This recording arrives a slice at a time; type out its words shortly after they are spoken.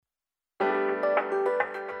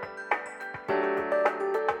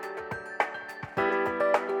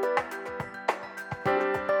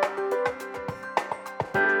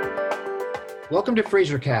Welcome to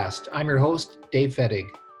FraserCast. I'm your host, Dave Fettig.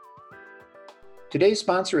 Today's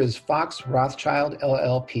sponsor is Fox Rothschild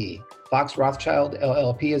LLP. Fox Rothschild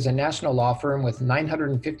LLP is a national law firm with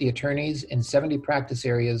 950 attorneys in 70 practice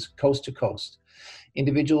areas coast to coast.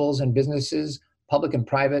 Individuals and businesses, public and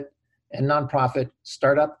private, and nonprofit,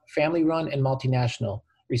 startup, family-run, and multinational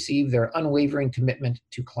receive their unwavering commitment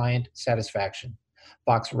to client satisfaction.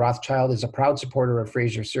 Fox Rothschild is a proud supporter of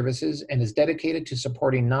Fraser Services and is dedicated to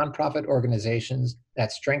supporting nonprofit organizations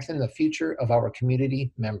that strengthen the future of our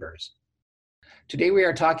community members. Today we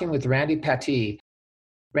are talking with Randy Pattee.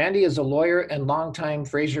 Randy is a lawyer and longtime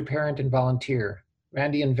Fraser parent and volunteer.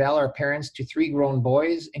 Randy and Val are parents to 3 grown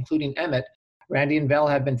boys, including Emmett. Randy and Val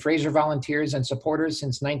have been Fraser volunteers and supporters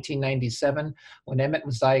since 1997 when Emmett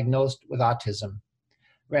was diagnosed with autism.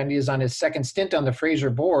 Randy is on his second stint on the Fraser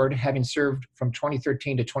board, having served from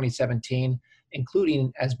 2013 to 2017,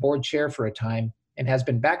 including as board chair for a time, and has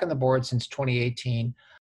been back on the board since 2018.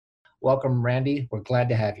 Welcome, Randy. We're glad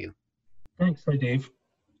to have you. Thanks. Hi, Dave.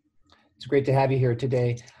 It's great to have you here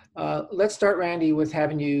today. Let's start, Randy, with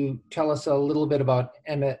having you tell us a little bit about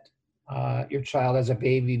Emmett, your child as a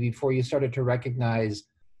baby, before you started to recognize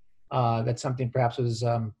that something perhaps was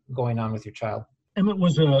going on with your child. Emmett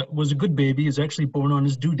was a good baby. He was actually born on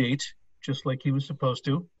his due date, just like he was supposed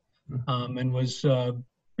to, and was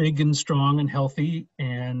big and strong and healthy,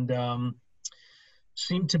 and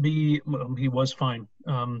seemed to be, well, he was fine.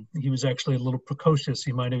 He was actually a little precocious.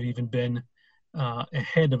 He might have even been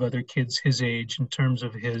ahead of other kids his age in terms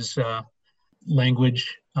of his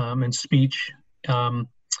language and speech.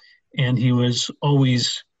 And he was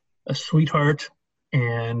always a sweetheart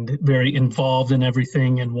and very involved in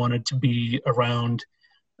everything and wanted to be around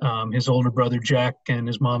his older brother Jack and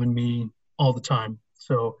his mom and me all the time.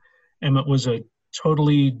 So Emmett was a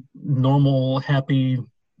totally normal, happy,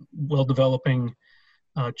 well-developing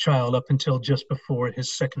child up until just before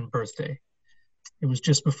his second birthday. It was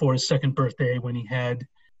just before his second birthday when he had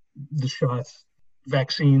the shots,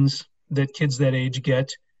 vaccines that kids that age get.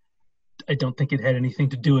 I don't think it had anything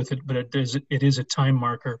to do with it, but it is a time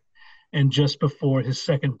marker. And just before his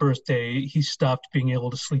second birthday, he stopped being able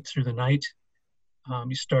to sleep through the night.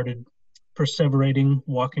 He started perseverating,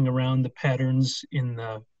 walking around the patterns in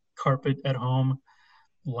the carpet at home,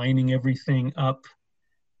 lining everything up,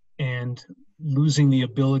 and losing the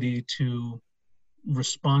ability to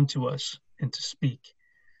respond to us and to speak.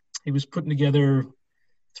 He was putting together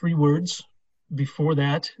 3 words before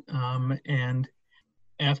that, and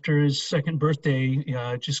after his second birthday,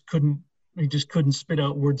 he just couldn't spit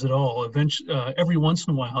out words at all. Eventually, every once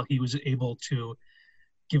in a while, he was able to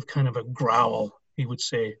give kind of a growl. He would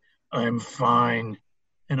say, "I'm fine,"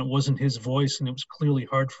 and it wasn't his voice, and it was clearly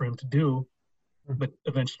hard for him to do. But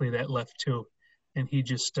eventually, that left too, and he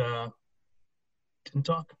just didn't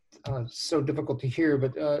talk. So difficult to hear,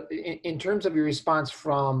 but in terms of your response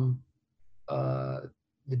from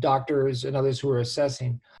the doctors and others who were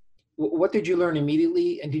assessing, what did you learn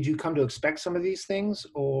immediately, and did you come to expect some of these things,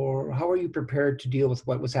 or how are you prepared to deal with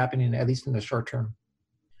what was happening, at least in the short term?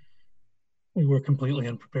 We were completely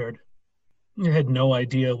unprepared. We had no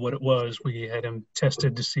idea what it was. We had him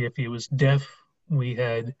tested to see if he was deaf. We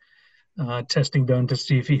had testing done to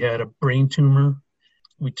see if he had a brain tumor.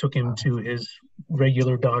 We took him to his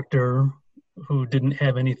regular doctor, who didn't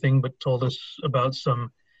have anything but told us about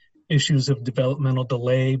some issues of developmental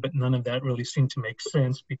delay, but none of that really seemed to make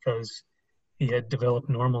sense because he had developed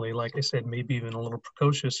normally, like I said, maybe even a little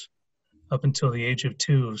precocious up until the age of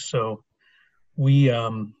 2. So we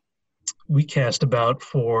cast about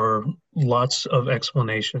for lots of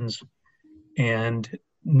explanations and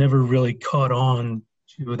never really caught on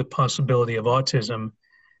to the possibility of autism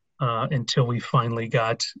until we finally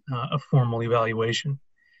got a formal evaluation.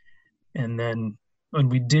 And then when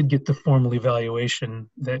we did get the formal evaluation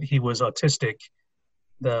that he was autistic,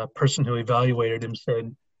 the person who evaluated him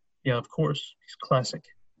said, "Yeah, of course, he's classic.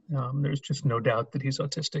 There's just no doubt that he's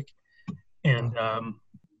autistic." And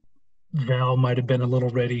Val might have been a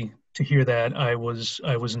little ready to hear that. I was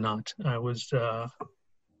not. I was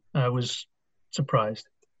surprised.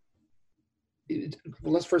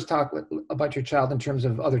 Well, let's first talk about your child in terms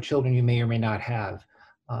of other children you may or may not have.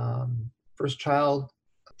 First child.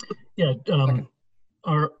 Yeah.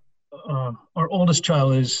 Our oldest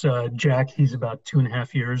child is Jack. He's about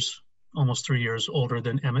 2.5 years, almost 3 years older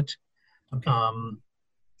than Emmett. Okay.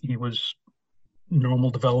 He was normal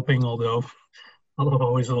developing, although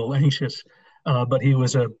always a little anxious, but he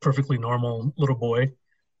was a perfectly normal little boy.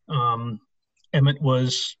 Emmett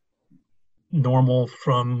was normal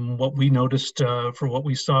from what we noticed, for what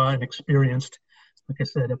we saw and experienced, like I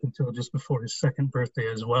said, up until just before his second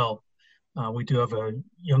birthday as well. We do have a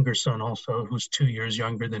younger son also who's 2 years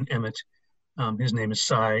younger than Emmett. His name is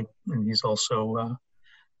Cy, and he's also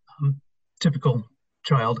typical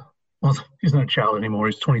child. Well, he's not a child anymore.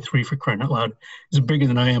 He's 23 for crying out loud. He's bigger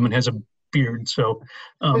than I am and has a beard. So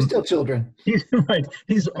We're still children. he's right.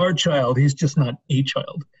 He's our child. He's just not a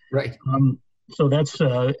child. Right. So that's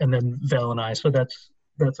and then Val and I. So that's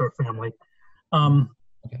our family. Okay.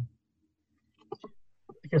 I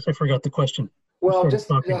guess I forgot the question. Well, just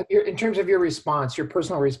in terms of your response, your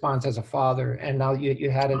personal response as a father, and now you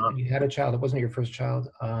had a child. It wasn't your first child.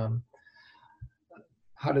 How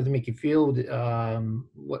did it make you feel?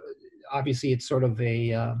 Obviously, it's sort of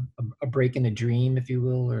a break in a dream, if you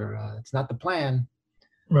will, or it's not the plan.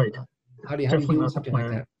 Right. How do you deal with something like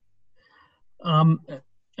that?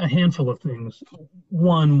 A handful of things.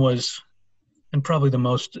 One was, and probably the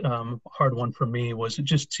most hard one for me, was it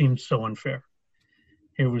just seemed so unfair.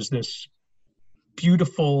 It was this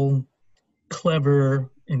beautiful,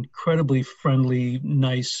 clever, incredibly friendly,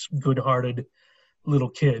 nice, good-hearted little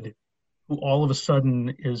kid who all of a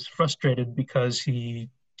sudden is frustrated because he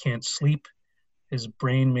can't sleep. His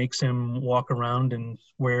brain makes him walk around in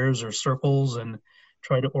squares or circles and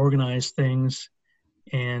try to organize things.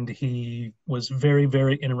 And he was very,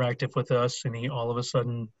 very interactive with us. And he all of a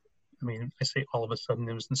sudden, I say all of a sudden,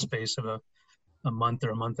 it was in the space of a month or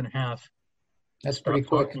a month and a half. That's pretty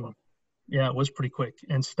quick. Talking. Yeah, it was pretty quick,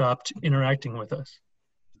 and stopped interacting with us.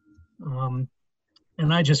 And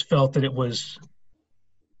I just felt that it was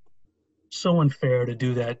so unfair to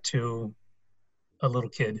do that to a little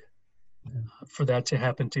kid, for that to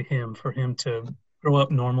happen to him, for him to grow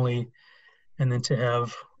up normally, and then to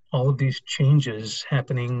have all of these changes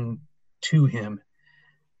happening to him.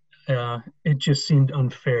 It just seemed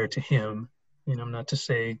unfair to him. I'm not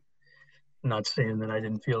saying that I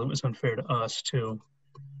didn't feel it was unfair to us too,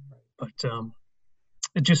 but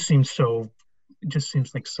it just seems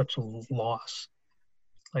like such a loss.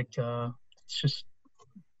 Like it's just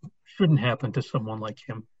shouldn't happen to someone like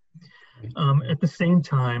him. At the same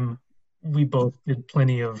time, we both did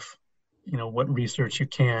plenty of, what research you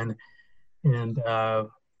can, and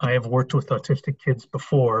I have worked with autistic kids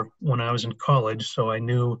before when I was in college, so I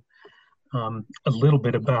knew a little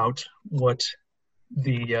bit about what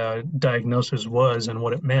the diagnosis was and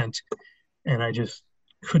what it meant, and I just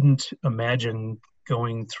couldn't imagine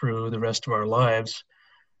going through the rest of our lives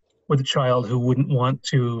with a child who wouldn't want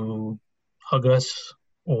to hug us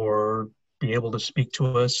or be able to speak to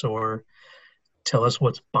us or tell us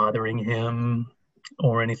what's bothering him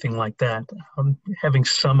or anything like that. Having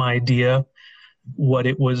some idea what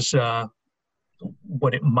it was,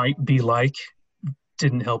 what it might be like,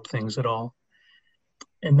 didn't help things at all.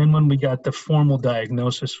 And then when we got the formal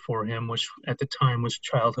diagnosis for him, which at the time was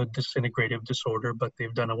childhood disintegrative disorder, but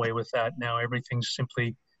they've done away with that now, everything's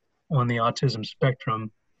simply on the autism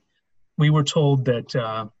spectrum. We were told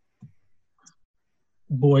that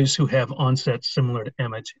boys who have onset similar to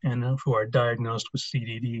Emmett and who are diagnosed with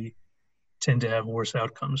CDD tend to have worse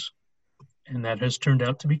outcomes. And that has turned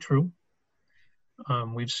out to be true.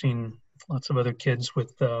 We've seen lots of other kids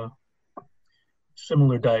with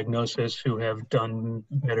similar diagnosis who have done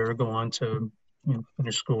better, go on to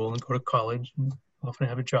finish school and go to college and often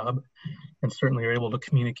have a job and certainly are able to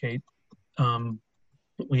communicate.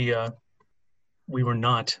 We were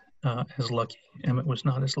not as lucky. Emmett was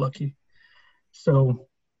not as lucky. So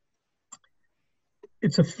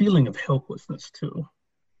it's a feeling of helplessness too.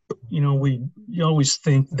 You always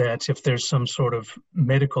think that if there's some sort of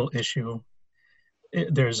medical issue,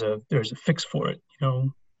 there's a fix for it.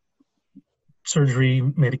 Surgery,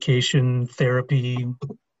 medication, therapy,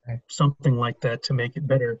 something like that to make it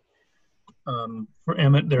better. For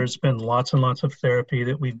Emmett, there's been lots and lots of therapy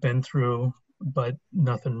that we've been through, but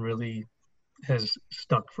nothing really has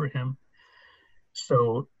stuck for him.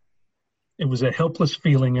 So it was a helpless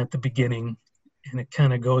feeling at the beginning, and it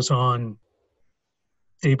kind of goes on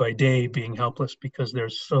day by day being helpless because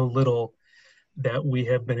there's so little that we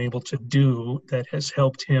have been able to do that has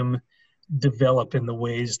helped him develop in the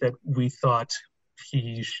ways that we thought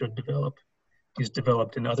he should develop. He's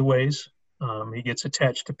developed in other ways. He gets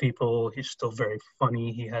attached to people. He's still very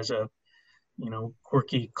funny. He has a,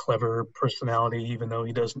 quirky, clever personality, even though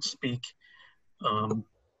he doesn't speak.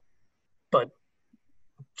 But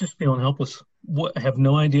just feeling helpless. I have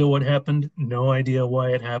no idea what happened, no idea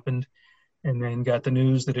why it happened, and then got the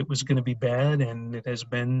news that it was going to be bad, and it has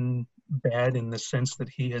been bad in the sense that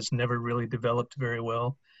he has never really developed very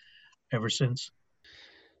well ever since.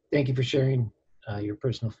 Thank you for sharing your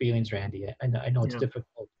personal feelings, Randy. I know it's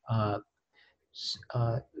difficult.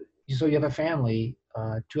 So you have a family,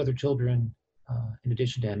 2 other children in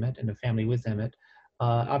addition to Emmett, and a family with Emmett.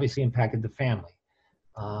 obviously impacted the family.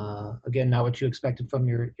 Again, not what you expected from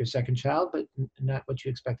your second child, but not what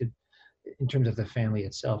you expected in terms of the family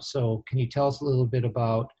itself. So can you tell us a little bit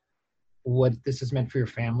about what this has meant for your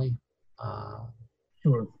family?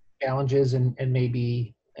 Sure. Challenges and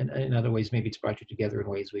maybe, and in other ways, maybe it's brought you together in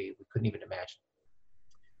ways we couldn't even imagine.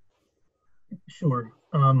 Sure.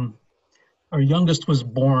 Our youngest was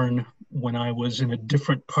born when I was in a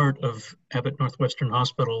different part of Abbott Northwestern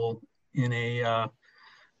Hospital in an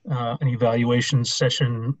evaluation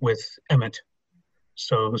session with Emmett.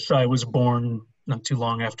 So Sai was born not too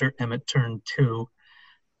long after Emmett turned 2.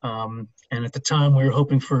 And at the time we were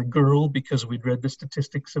hoping for a girl because we'd read the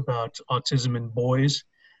statistics about autism in boys,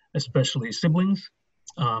 especially siblings.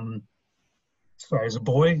 Sai is a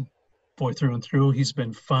boy through and through. He's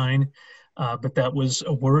been fine. But that was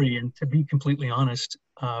a worry. And to be completely honest,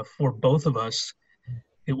 for both of us,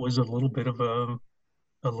 it was a little bit of a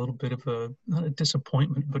not a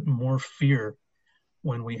disappointment, but more fear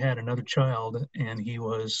when we had another child and he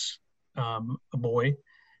was a boy,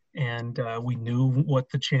 and we knew what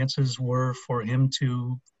the chances were for him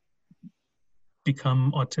to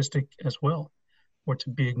become autistic as well, or to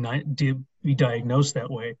be diagnosed that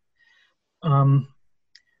way.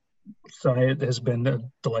 Syed has been a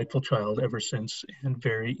delightful child ever since, and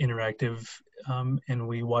very interactive, and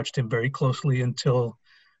we watched him very closely until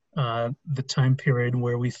the time period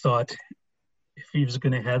where we thought if he was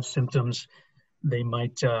going to have symptoms, they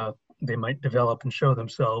might develop and show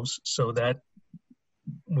themselves, so that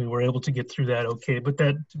we were able to get through that okay. But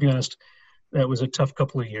that, to be honest, that was a tough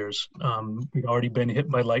couple of years. We'd already been hit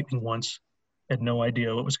by lightning once, had no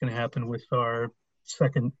idea what was going to happen with our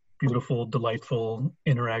second beautiful, delightful,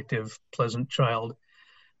 interactive, pleasant child,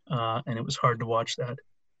 and it was hard to watch that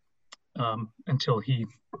until he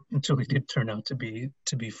did turn out to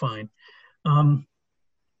be fine.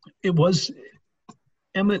 It was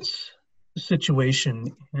Emmett's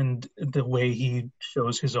situation and the way he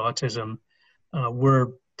shows his autism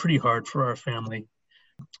were pretty hard for our family.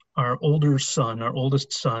 Our oldest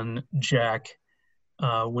son, Jack,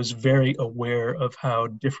 was very aware of how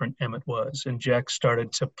different Emmett was. And Jack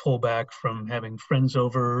started to pull back from having friends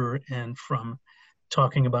over and from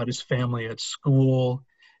talking about his family at school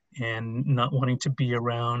and not wanting to be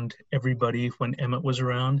around everybody when Emmett was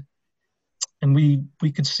around. And we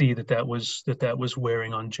could see that was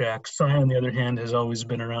wearing on Jack. Sai, on the other hand, has always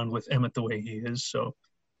been around with Emmett the way he is, so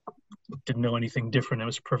didn't know anything different. It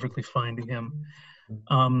was perfectly fine to him.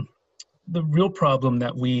 The real problem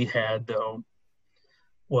that we had, though,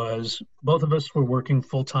 was both of us were working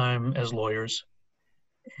full-time as lawyers,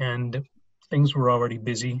 and things were already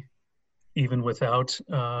busy, even without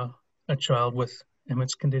a child with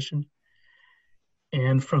Emmett's condition.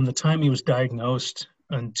 And from the time he was diagnosed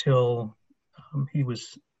until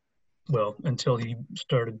until he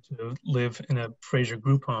started to live in a Fraser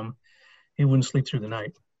group home, he wouldn't sleep through the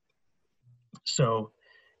night. So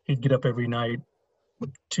he'd get up every night,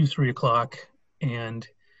 2-3 o'clock, and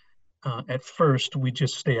at first we'd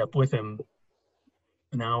just stay up with him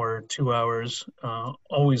an hour, 2 hours,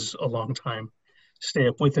 always a long time, stay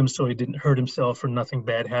up with him so he didn't hurt himself or nothing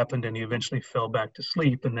bad happened, and he eventually fell back to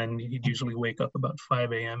sleep, and then he'd usually wake up about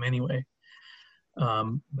 5 a.m. anyway.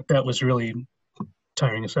 But that was really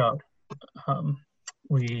tiring us out.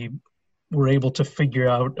 We were able to figure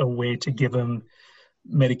out a way to give him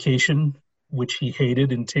medication, which he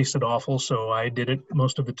hated and tasted awful, so I did it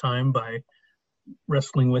most of the time by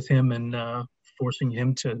wrestling with him and forcing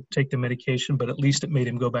him to take the medication, but at least it made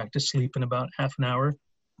him go back to sleep in about half an hour.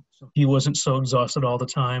 So he wasn't so exhausted all the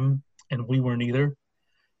time, and we weren't either.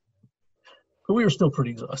 But we were still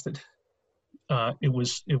pretty exhausted. It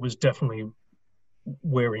was definitely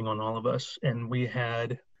wearing on all of us. And we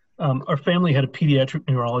had, our family had a pediatric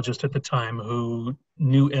neurologist at the time who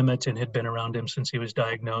knew Emmett and had been around him since he was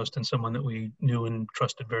diagnosed, and someone that we knew and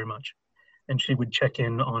trusted very much. And she would check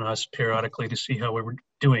in on us periodically to see how we were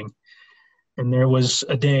doing. And there was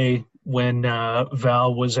a day when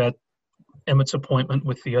Val was at Emmett's appointment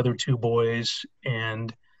with the other 2 boys,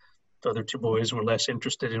 and the other 2 boys were less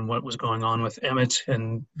interested in what was going on with Emmett,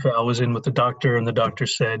 and Val was in with the doctor, and the doctor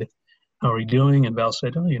said, "How are you doing?" And Val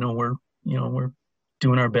said, "Oh, we're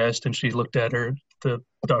doing our best." And she looked at her, the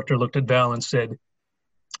doctor looked at Val and said,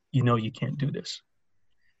 "You can't do this.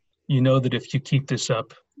 You know that if you keep this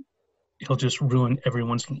up, he'll just ruin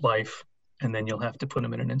everyone's life, and then you'll have to put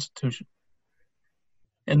him in an institution."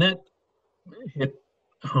 And that hit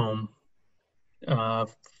home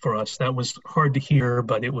for us. That was hard to hear,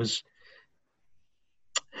 but it was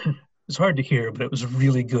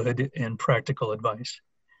really good and practical advice.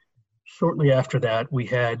 Shortly after that, we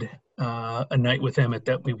had a night with Emmett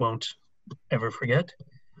that we won't ever forget.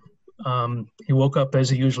 He woke up as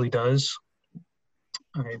he usually does.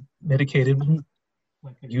 I medicated him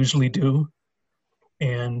like I usually do,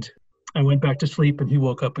 and I went back to sleep, and he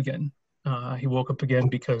woke up again. He woke up again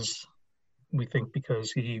because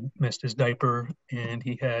he missed his diaper, and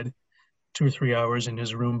he had 2 or 3 hours in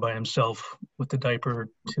his room by himself with the diaper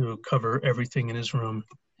to cover everything in his room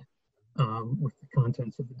with the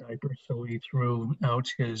contents of the diaper. So we threw out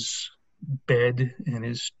his bed and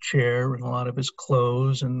his chair and a lot of his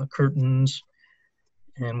clothes and the curtains,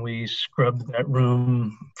 and we scrubbed that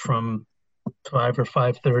room from 5 or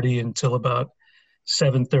 5:30 until about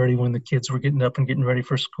 7:30 when the kids were getting up and getting ready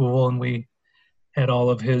for school, and we had all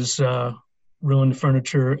of his ruined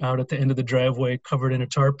furniture out at the end of the driveway covered in a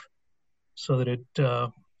tarp so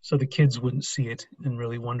that so the kids wouldn't see it and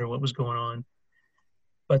really wonder what was going on.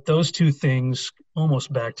 But those two things,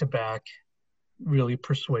 almost back to back, really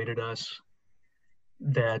persuaded us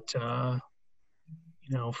that,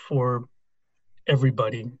 for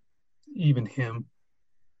everybody, even him,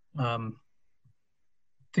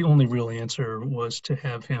 the only real answer was to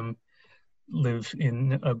have him live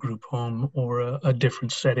in a group home or a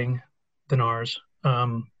different setting than ours.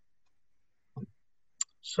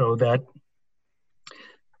 So that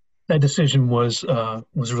decision was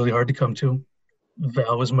really hard to come to.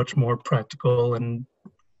 Val was much more practical and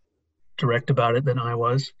direct about it than I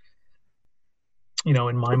was.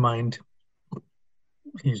 In my mind,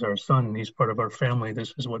 he's our son, he's part of our family.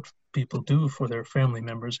 This is what people do for their family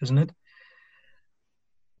members, isn't it?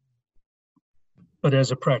 But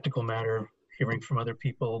as a practical matter, hearing from other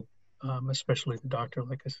people, especially the doctor,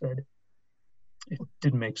 like I said, it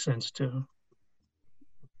didn't make sense to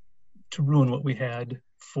ruin what we had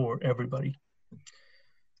for everybody.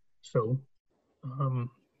 So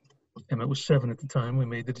Emmett was 7 at the time. We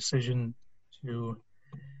made the decision to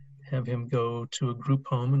have him go to a group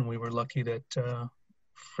home, and we were lucky that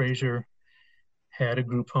Fraser had a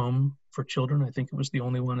group home for children. I think it was the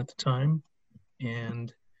only one at the time,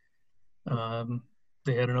 and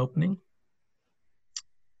they had an opening.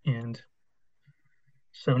 And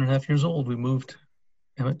 7.5 years old, we moved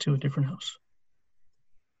Emmett to a different house.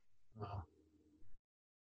 Wow.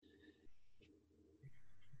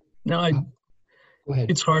 Now, Go ahead.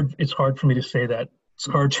 It's hard for me to say that.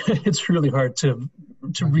 It's really hard to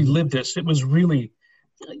relive this. It was really,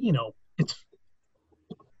 it's,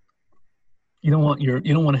 you don't want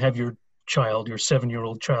to have your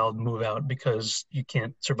 7-year-old child move out because you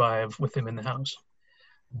can't survive with him in the house.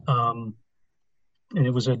 And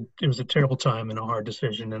it was a terrible time and a hard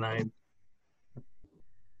decision, and I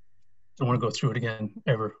don't want to go through it again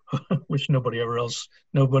ever. Wish nobody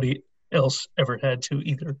else ever had to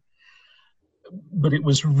either. But it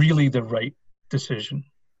was really the right decision.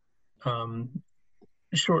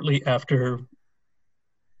 Shortly after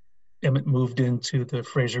Emmett moved into the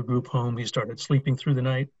Fraser group home, he started sleeping through the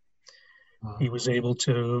night. Wow. He was able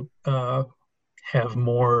to have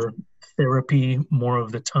more therapy, more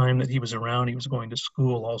of the time that he was around. He was going to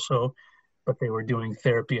school also, but they were doing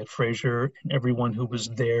therapy at Fraser, and everyone who was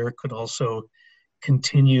there could also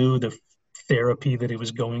continue the therapy that he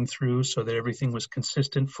was going through so that everything was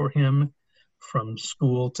consistent for him from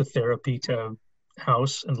school to therapy to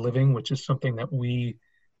house and living, which is something that we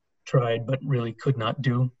tried but really could not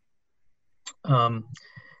do. And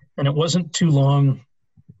it wasn't too long,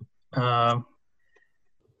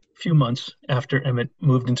 few months after Emmett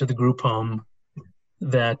moved into the group home,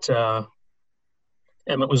 that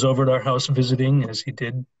Emmett was over at our house visiting, as he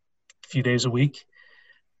did a few days a week,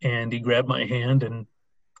 and he grabbed my hand and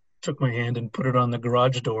took my hand and put it on the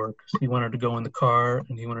garage door because he wanted to go in the car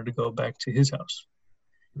and he wanted to go back to his house.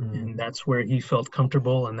 And that's where he felt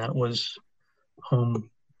comfortable, and that was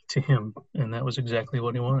home to him, and that was exactly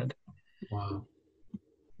what he wanted. Wow.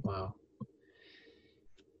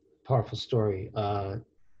 Powerful story. So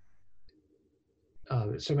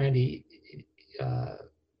Randy,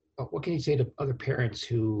 what can you say to other parents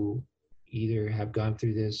who either have gone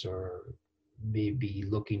through this or may be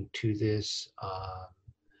looking to this?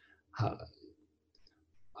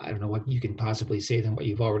 I don't know what you can possibly say than what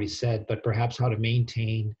you've already said, but perhaps how to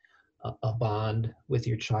maintain a bond with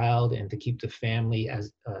your child and to keep the family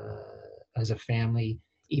as a family,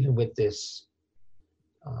 even with this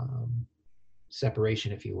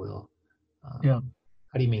separation, if you will. Yeah.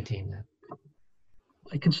 How do you maintain that?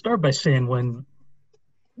 I can start by saying when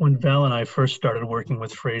Val and I first started working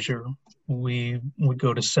with Fraser, we would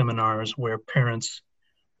go to seminars where parents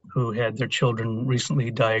who had their children recently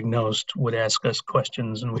diagnosed would ask us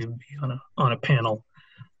questions, and we would be on a panel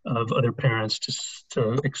of other parents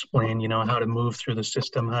to explain, how to move through the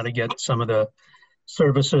system, how to get some of the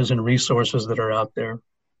services and resources that are out there.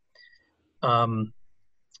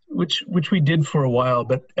 which we did for a while.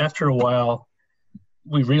 But after a while,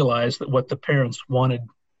 we realized that what the parents wanted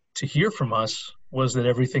to hear from us was that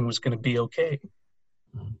everything was going to be okay.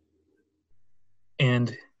 Mm-hmm.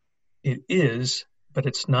 And it is, but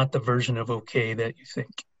it's not the version of okay that you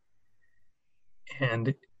think.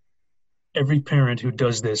 And every parent who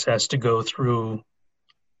does this has to go through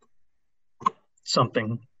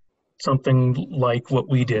something like what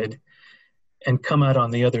we did and come out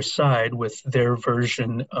on the other side with their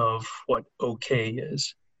version of what okay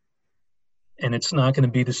is. And it's not going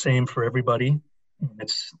to be the same for everybody.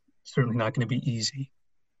 It's certainly not going to be easy.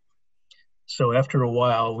 So after a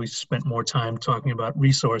while, we spent more time talking about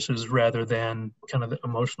resources rather than kind of the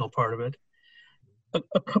emotional part of it.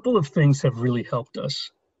 A couple of things have really helped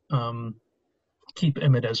us keep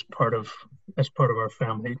Emmett as part of our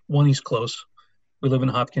family. One, he's close. We live in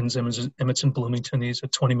Hopkins. Emmett's in Bloomington. He's a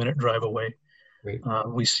 20-minute drive away.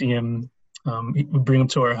 We see him. We bring him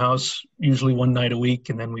to our house usually one night a week,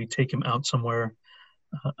 and then we take him out somewhere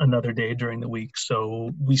another day during the week.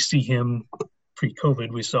 So we see him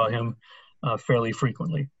pre-COVID. We saw him fairly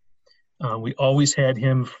frequently. We always had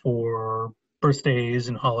him for birthdays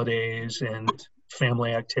and holidays and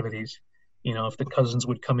family activities. You know, if the cousins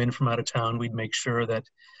would come in from out of town, we'd make sure that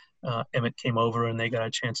Emmett came over and they got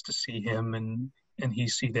a chance to see him and he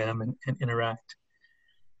see them and interact.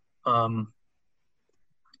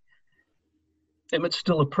 Emmett's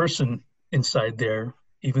still a person inside there,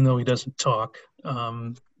 even though he doesn't talk.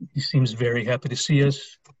 He seems very happy to see us.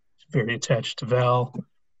 He's very attached to Val.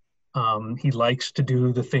 He likes to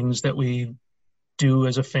do the things that we do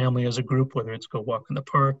as a family, as a group, whether it's go walk in the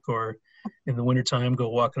park or in the wintertime, go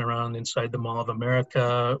walking around inside the Mall of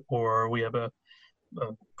America, or we have a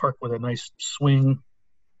park with a nice swing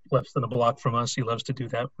less than a block from us. He loves to do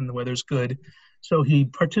that when the weather's good. So he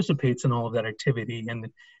participates in all of that activity,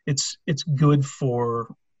 and it's good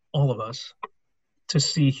for all of us to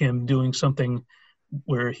see him doing something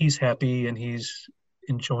where he's happy and he's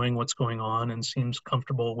enjoying what's going on and seems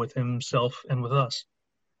comfortable with himself and with us.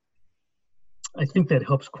 I think that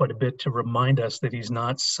helps quite a bit to remind us that he's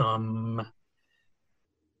not some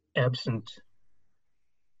absent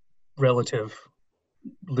relative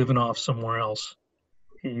living off somewhere else.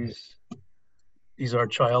 He's our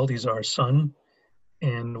child, he's our son,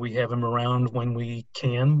 and we have him around when we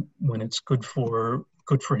can, when it's good for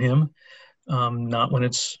him. Not when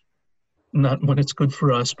it's good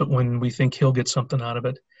for us, but when we think he'll get something out of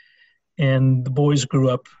it. And the boys grew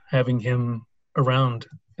up having him around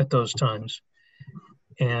at those times.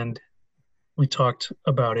 And we talked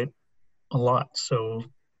about it a lot. So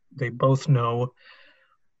they both know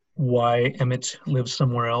why Emmett lives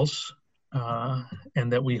somewhere else,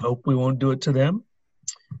 and that we hope we won't do it to them,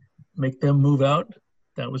 make them move out.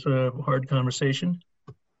 That was a hard conversation.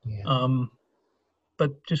 Yeah.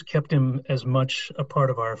 But just kept him as much a part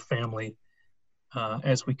of our family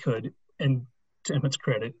as we could. And to Emmett's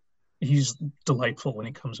credit, he's delightful when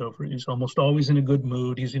he comes over. He's almost always in a good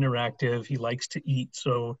mood. He's interactive. He likes to eat.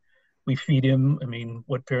 So we feed him. I mean,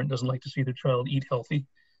 what parent doesn't like to see their child eat healthy?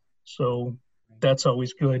 So that's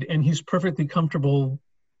always good. And he's perfectly comfortable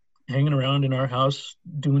hanging around in our house,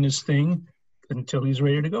 doing his thing until he's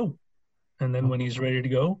ready to go. And then when he's ready to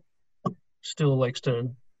go, still likes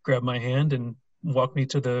to grab my hand and walk me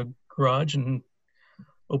to the garage and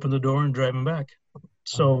open the door and drive him back.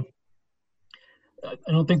 So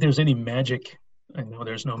I don't think there's any magic. I know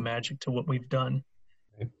there's no magic to what we've done.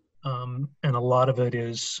 And a lot of it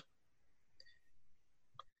is,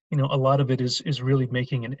 is really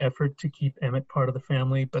making an effort to keep Emmett part of the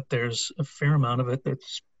family, but there's a fair amount of it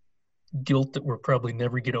that's guilt that we'll probably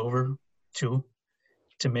never get over to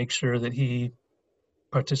make sure that he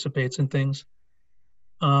participates in things.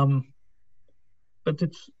 But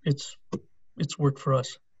it's worked for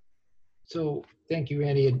us. So thank you,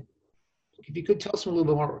 Randy. And if you could tell us a little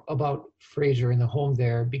bit more about Fraser and the home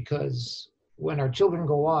there, because when our children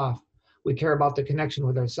go off, we care about the connection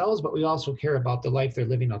with ourselves, but we also care about the life they're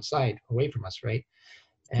living outside, away from us, right?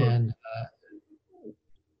 Sure. And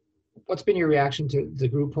what's been your reaction to the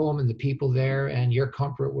group home and the people there and your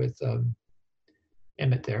comfort with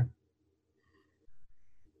Emmett there?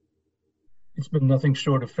 It's been nothing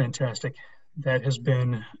short of fantastic. That has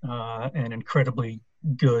been an incredibly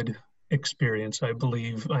good experience, I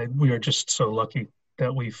believe. We are just so lucky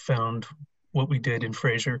that we found what we did in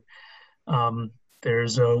Fraser.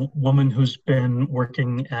 There's a woman who's been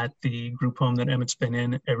working at the group home that Emmett's been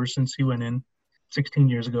in ever since he went in 16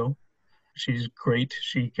 years ago. She's great.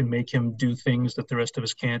 She can make him do things that the rest of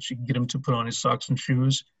us can't. She can get him to put on his socks and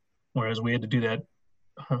shoes, whereas we had to do that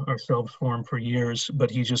ourselves for him for years,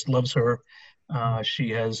 but he just loves her.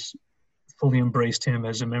 She has fully embraced him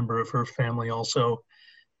as a member of her family also.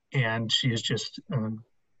 And she's just an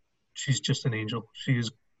angel. She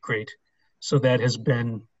is great. So that's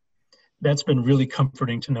been really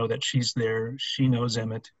comforting to know that she's there. She knows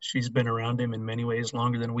Emmett. She's been around him in many ways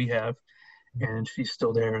longer than we have, and she's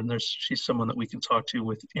still there. And she's someone that we can talk to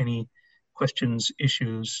with any questions,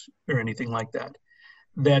 issues, or anything like that.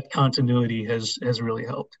 That continuity has really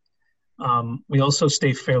helped. We also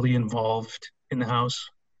stay fairly involved in the house.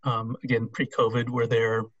 Again, pre-COVID, we're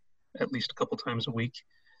there at least a couple times a week.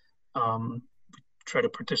 Try to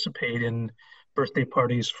participate in birthday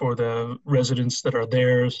parties for the residents that are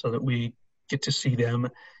there so that we get to see them.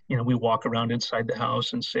 We walk around inside the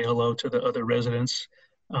house and say hello to the other residents,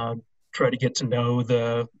 try to get to know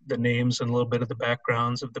the names and a little bit of the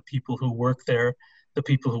backgrounds of the people who work there. The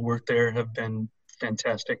people who work there have been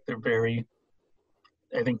fantastic.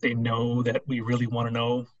 I think they know that we really want to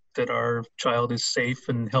know that our child is safe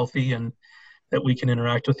and healthy and that we can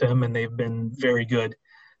interact with them, and they've been very good.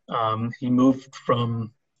 He moved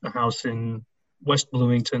from a house in West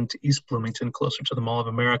Bloomington to East Bloomington, closer to the Mall of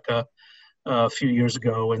America, a few years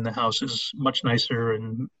ago, and the house is much nicer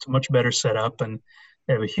and it's a much better setup, and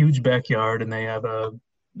they have a huge backyard, and they have a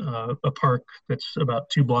park that's about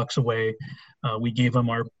 2 blocks away. We gave them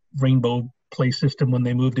our rainbow play system when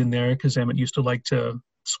they moved in there because Emmett used to like to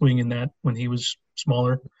swing in that when he was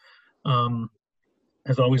smaller.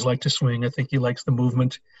 Has always liked to swing. I think he likes the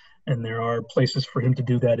movement, and there are places for him to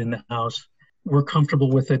do that in the house. We're comfortable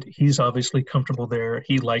with it. He's obviously comfortable there.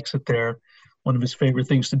 He likes it there. One of his favorite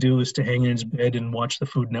things to do is to hang in his bed and watch the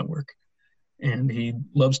Food Network. And he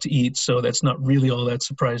loves to eat, so that's not really all that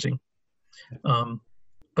surprising.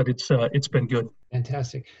 But it's been good.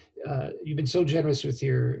 Fantastic. You've been so generous with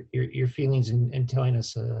your feelings and telling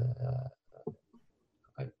us a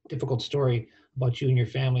difficult story about you and your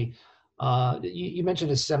family. You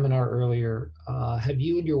mentioned a seminar earlier. Have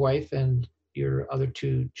you and your wife and your other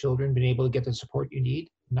 2 children been able to get the support you need,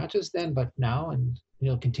 not just then, but now, and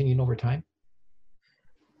continuing over time?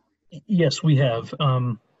 Yes, we have.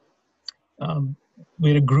 We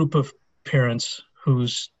had a group of parents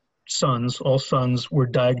whose all sons were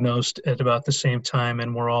diagnosed at about the same time,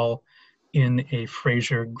 and we're all in a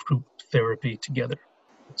Fraser group therapy together.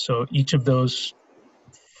 So each of those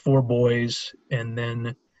 4 boys and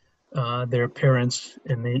then their parents,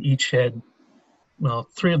 and they each had,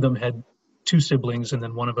 3 of them had 2 siblings, and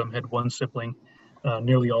then one of them had 1 sibling,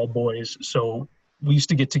 nearly all boys. So we used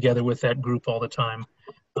to get together with that group all the time,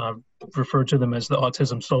 refer to them as the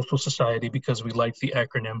Autism Social Society because we liked the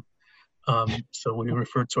acronym. So we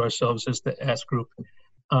referred to ourselves as the ASK group.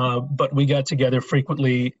 But we got together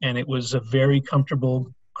frequently, and it was a very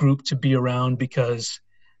comfortable group to be around because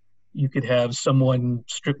you could have someone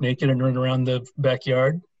strip naked and run around the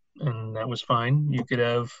backyard, and that was fine. You could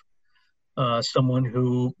have someone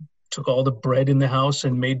who took all the bread in the house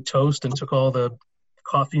and made toast, and took all the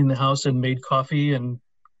coffee in the house and made coffee and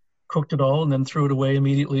cooked it all and then threw it away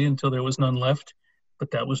immediately until there was none left.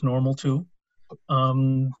 But that was normal too.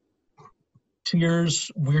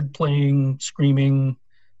 Tears, weird playing, screaming,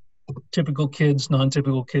 typical kids,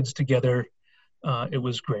 non-typical kids together. It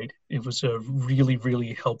was great. It was a really,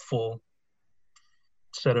 really helpful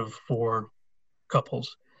set of 4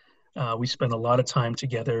 couples. We spent a lot of time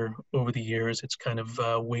together over the years. It's kind of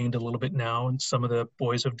waned a little bit now, and some of the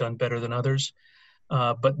boys have done better than others.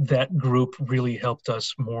 But that group really helped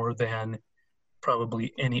us more than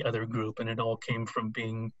probably any other group, and it all came from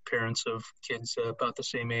being parents of kids about the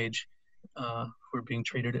same age who are being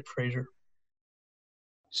treated at Fraser.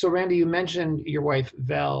 So Randy, you mentioned your wife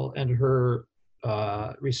Val and her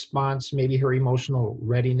response, maybe her emotional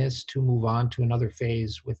readiness to move on to another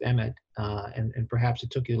phase with Emmett, and perhaps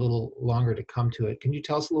it took you a little longer to come to it. Can you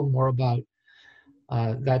tell us a little more about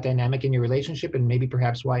that dynamic in your relationship, and maybe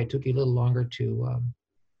perhaps why it took you a little longer to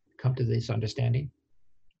come to this understanding?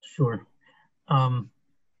 Sure.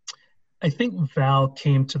 I think Val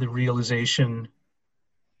came to the realization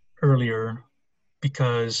earlier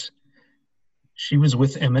because she was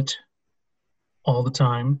with Emmett all the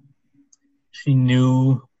time. She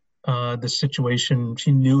knew the situation.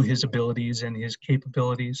 She knew his abilities and his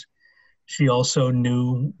capabilities. She also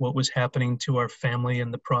knew what was happening to our family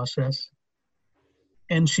in the process.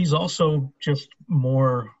 And she's also just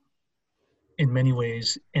more, in many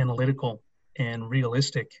ways, analytical and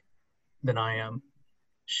realistic than I am.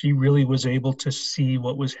 She really was able to see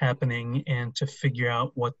what was happening and to figure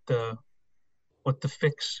out what the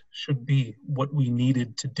fix should be, what we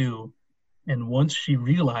needed to do. And once she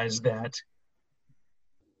realized that,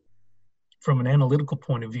 from an analytical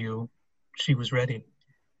point of view, she was ready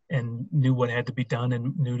and knew what had to be done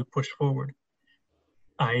and knew to push forward.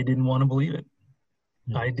 I didn't want to believe it.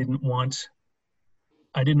 No. I didn't want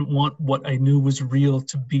what I knew was real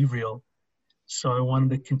to be real. So I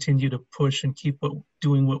wanted to continue to push and keep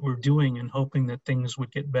doing what we're doing and hoping that things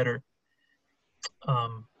would get better.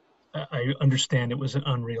 I understand it was an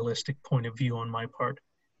unrealistic point of view on my part,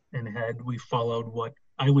 and had we followed what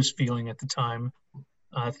I was feeling at the time,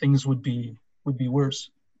 things would be worse.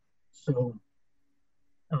 So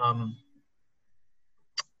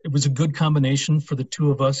it was a good combination for the two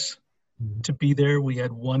of us to be there. We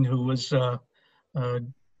had one who was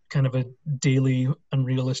kind of a daily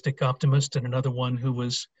unrealistic optimist, and another one who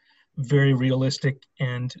was very realistic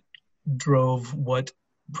and drove what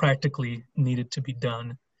practically needed to be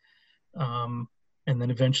done. And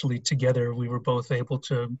then eventually together we were both able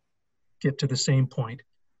to get to the same point.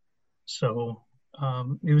 So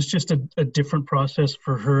it was just a different process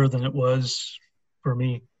for her than it was for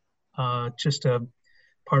me. Just a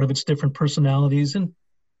part of it's different personalities, and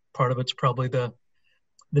part of it's probably the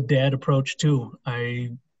dad approach too. I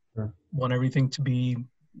want everything to be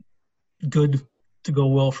good, to go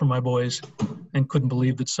well for my boys, and couldn't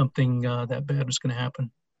believe that something that bad was going to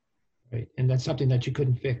happen. Right, and that's something that you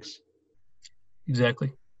couldn't fix.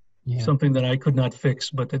 Exactly. Yeah. Something that I could not fix,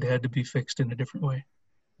 but that had to be fixed in a different way.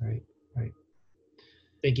 Right.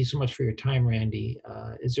 Thank you so much for your time, Randy.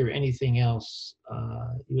 Is there anything else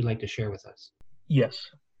you would like to share with us?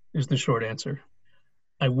 Yes, is the short answer.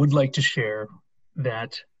 I would like to share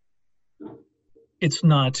that it's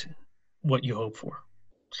not what you hope for.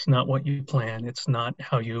 It's not what you plan. It's not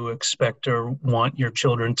how you expect or want your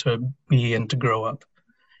children to be and to grow up.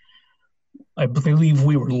 I believe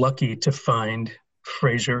we were lucky to find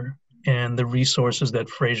Fraser and the resources that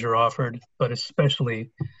Fraser offered, but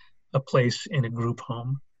especially a place in a group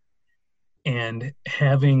home. And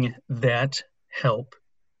having that help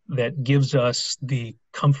that gives us the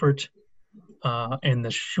comfort and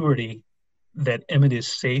the surety that Emmett is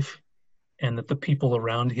safe and that the people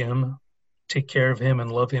around him take care of him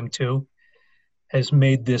and love him too, has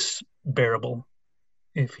made this bearable.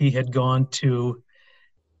 If he had gone to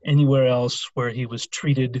anywhere else where he was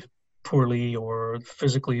treated poorly or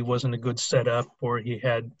physically wasn't a good setup or he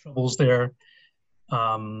had troubles there,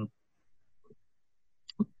 I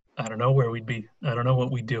don't know where we'd be. I don't know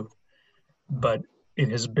what we'd do. But it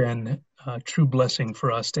has been a true blessing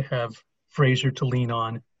for us to have Fraser to lean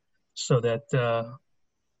on so that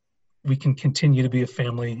we can continue to be a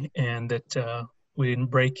family and that we didn't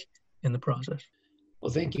break in the process.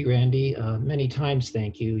 Well, thank you, Randy. Many times,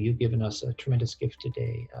 thank you. You've given us a tremendous gift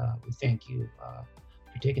today. We thank you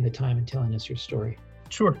for taking the time and telling us your story.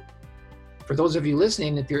 Sure. For those of you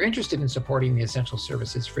listening, if you're interested in supporting the essential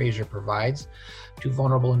services Fraser provides to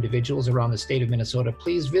vulnerable individuals around the state of Minnesota,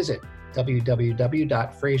 please visit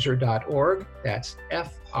www.fraser.org. That's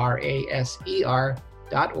FRASER.org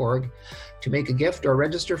to make a gift or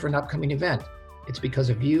register for an upcoming event. It's because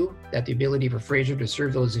of you that the ability for Fraser to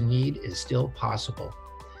serve those in need is still possible.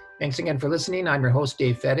 Thanks again for listening. I'm your host,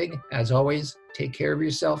 Dave Fettig. As always, take care of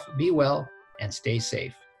yourself, be well, and stay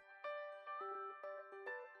safe.